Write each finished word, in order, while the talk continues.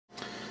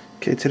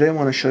Okay, today I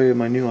want to show you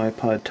my new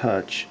iPod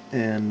Touch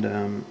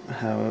and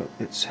how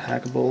it's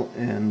hackable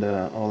and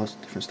all this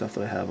different stuff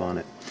that I have on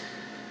it.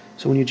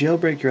 So when you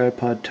jailbreak your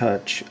iPod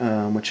Touch,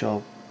 which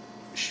I'll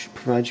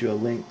provide you a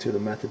link to the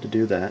method to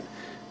do that,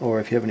 or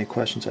if you have any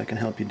questions I can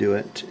help you do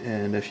it,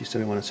 and if you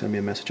still want to send me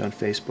a message on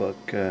Facebook,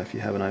 if you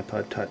have an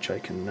iPod Touch I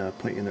can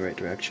point you in the right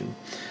direction.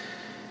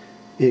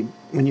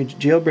 When you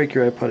jailbreak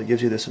your iPod, it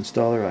gives you this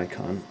installer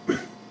icon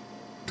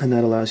and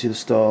that allows you to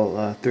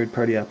install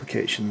third-party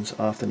applications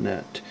off the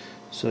net.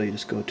 So you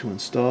just go to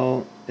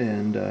install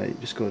and you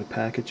just go to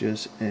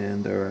packages,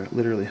 and there are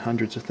literally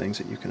hundreds of things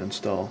that you can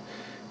install,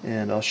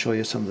 and I'll show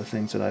you some of the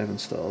things that I've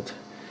installed.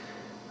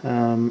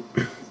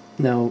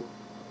 Now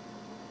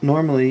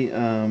normally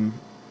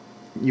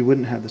you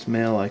wouldn't have this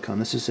mail icon.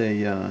 This is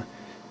a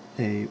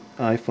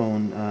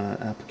iPhone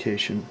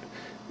application,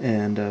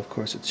 and of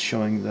course it's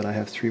showing that I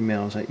have 3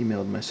 mails. I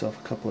emailed myself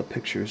a couple of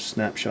pictures,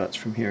 snapshots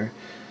from here,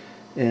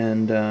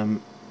 and I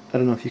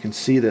don't know if you can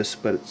see this,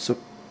 but it's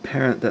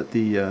apparent that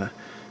the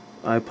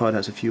iPod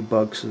has a few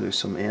bugs, so there's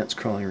some ants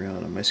crawling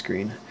around on my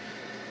screen.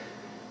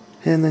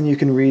 And then you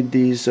can read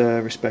these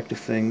respective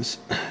things,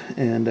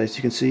 and as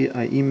you can see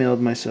I emailed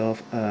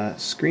myself a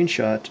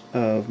screenshot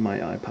of my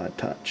iPod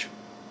Touch,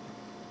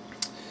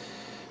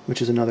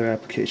 which is another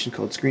application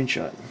called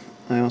Screenshot.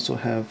 I also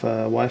have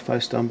Wi-Fi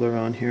Stumbler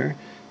on here,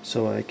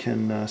 so I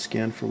can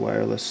scan for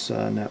wireless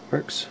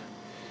networks.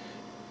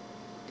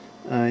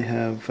 I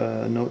have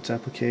Notes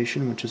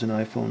application, which is an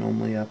iPhone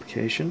only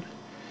application.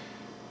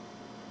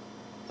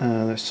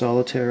 There's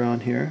Solitaire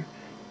on here,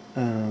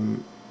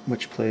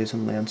 which plays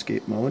in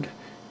landscape mode,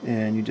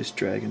 and you just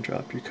drag and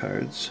drop your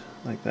cards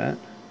like that.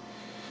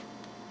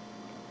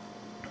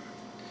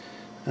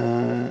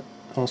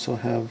 Also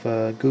have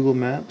Google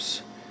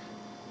Maps,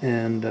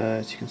 and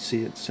as you can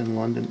see it's in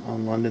London,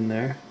 on London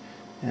there,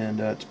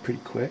 and it's pretty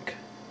quick.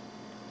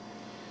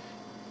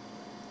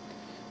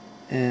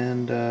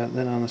 And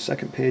then on the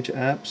second page,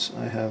 apps,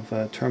 I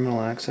have terminal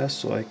access,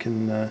 so I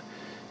can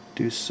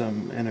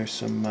enter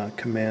some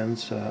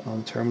commands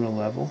on terminal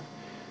level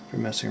for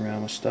messing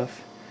around with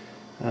stuff.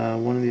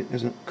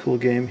 There's a cool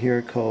game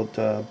here called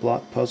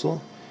Block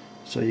Puzzle,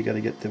 so you got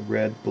to get the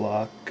red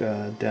block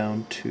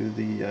down to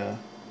the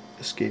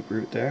escape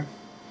route there.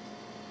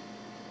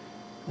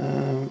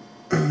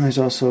 There's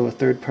also a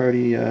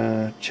third-party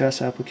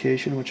chess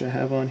application which I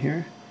have on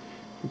here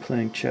for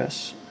playing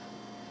chess,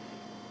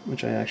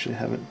 which I actually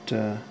haven't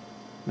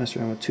messed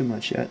around with too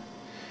much yet.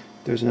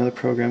 There's another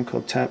program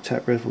called Tap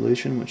Tap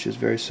Revolution, which is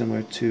very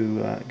similar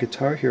to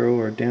Guitar Hero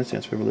or Dance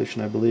Dance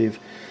Revolution, I believe,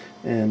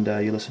 and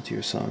you listen to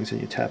your songs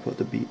and you tap out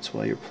the beats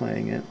while you're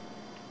playing it.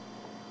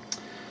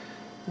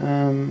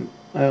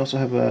 I also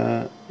have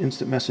a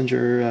instant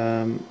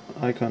messenger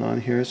icon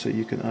on here, so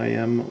you can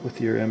IM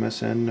with your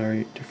MSN or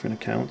your different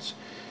accounts.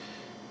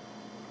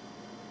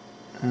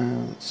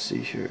 Let's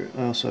see here.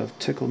 I also have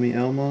Tickle Me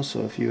Elmo,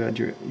 so if you had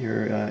your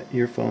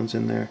earphones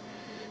in there,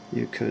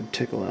 you could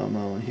tickle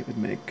Elmo and he would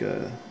make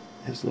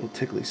his little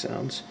tickly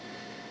sounds.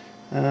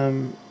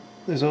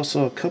 There's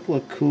also a couple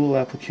of cool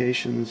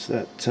applications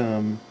that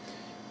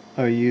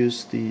are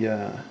used.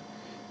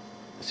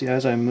 See,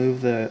 as I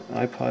move the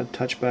iPod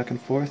Touch back and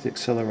forth, the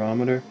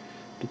accelerometer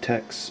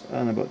detects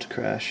I'm about to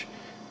crash,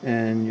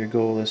 and your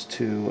goal is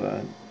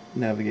to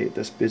navigate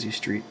this busy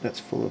street that's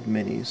full of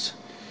minis.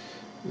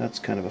 That's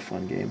kind of a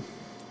fun game.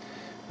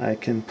 I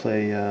can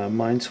play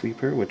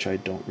Minesweeper, which I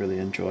don't really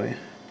enjoy.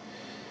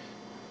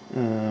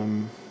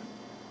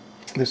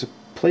 There's a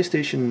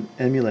PlayStation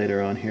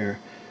emulator on here,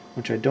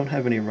 which I don't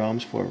have any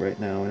ROMs for right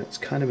now, and it's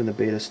kind of in the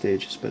beta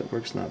stages, but it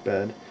works not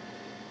bad.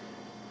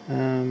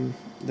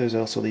 There's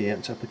also the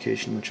ants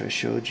application, which I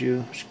showed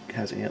you, which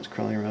has ants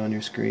crawling around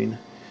your screen.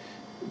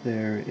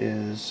 There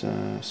is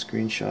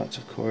screenshots,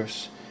 of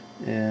course,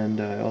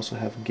 and I also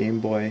have Game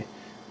Boy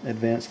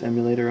Advanced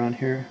emulator on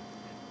here,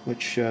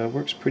 which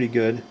works pretty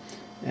good,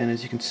 and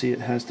as you can see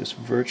it has this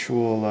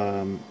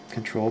virtual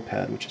control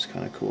pad, which is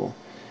kind of cool.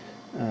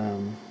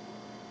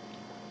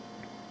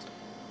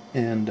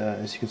 And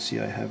as you can see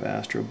I have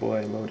Astro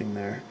Boy loading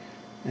there,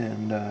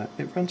 and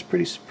it runs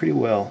pretty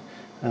well.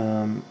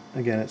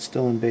 Again, it's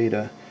still in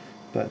beta,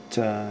 but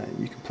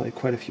you can play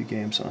quite a few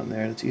games on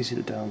there, and it's easy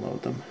to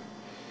download them.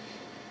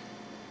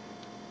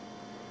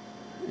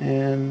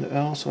 And I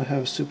also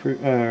have a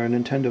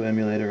Nintendo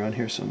emulator on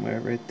here somewhere,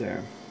 right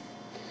there.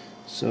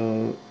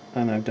 So,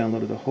 and I've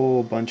downloaded a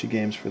whole bunch of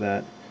games for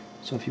that.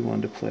 So if you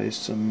wanted to play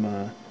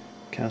some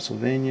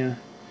Castlevania,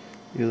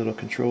 your little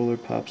controller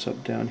pops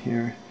up down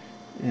here,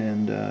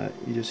 and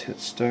you just hit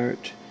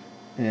start,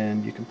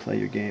 and you can play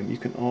your game. You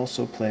can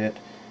also play it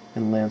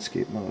in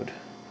landscape mode.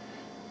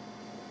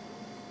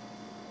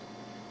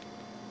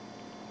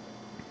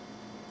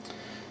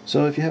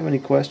 So if you have any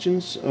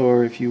questions,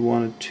 or if you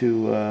wanted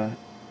to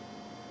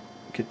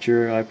get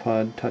your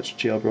iPod Touch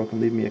jailbroken,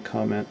 leave me a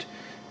comment,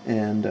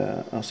 and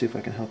I'll see if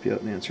I can help you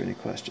out and answer any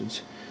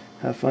questions.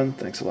 Have fun.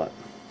 Thanks a lot.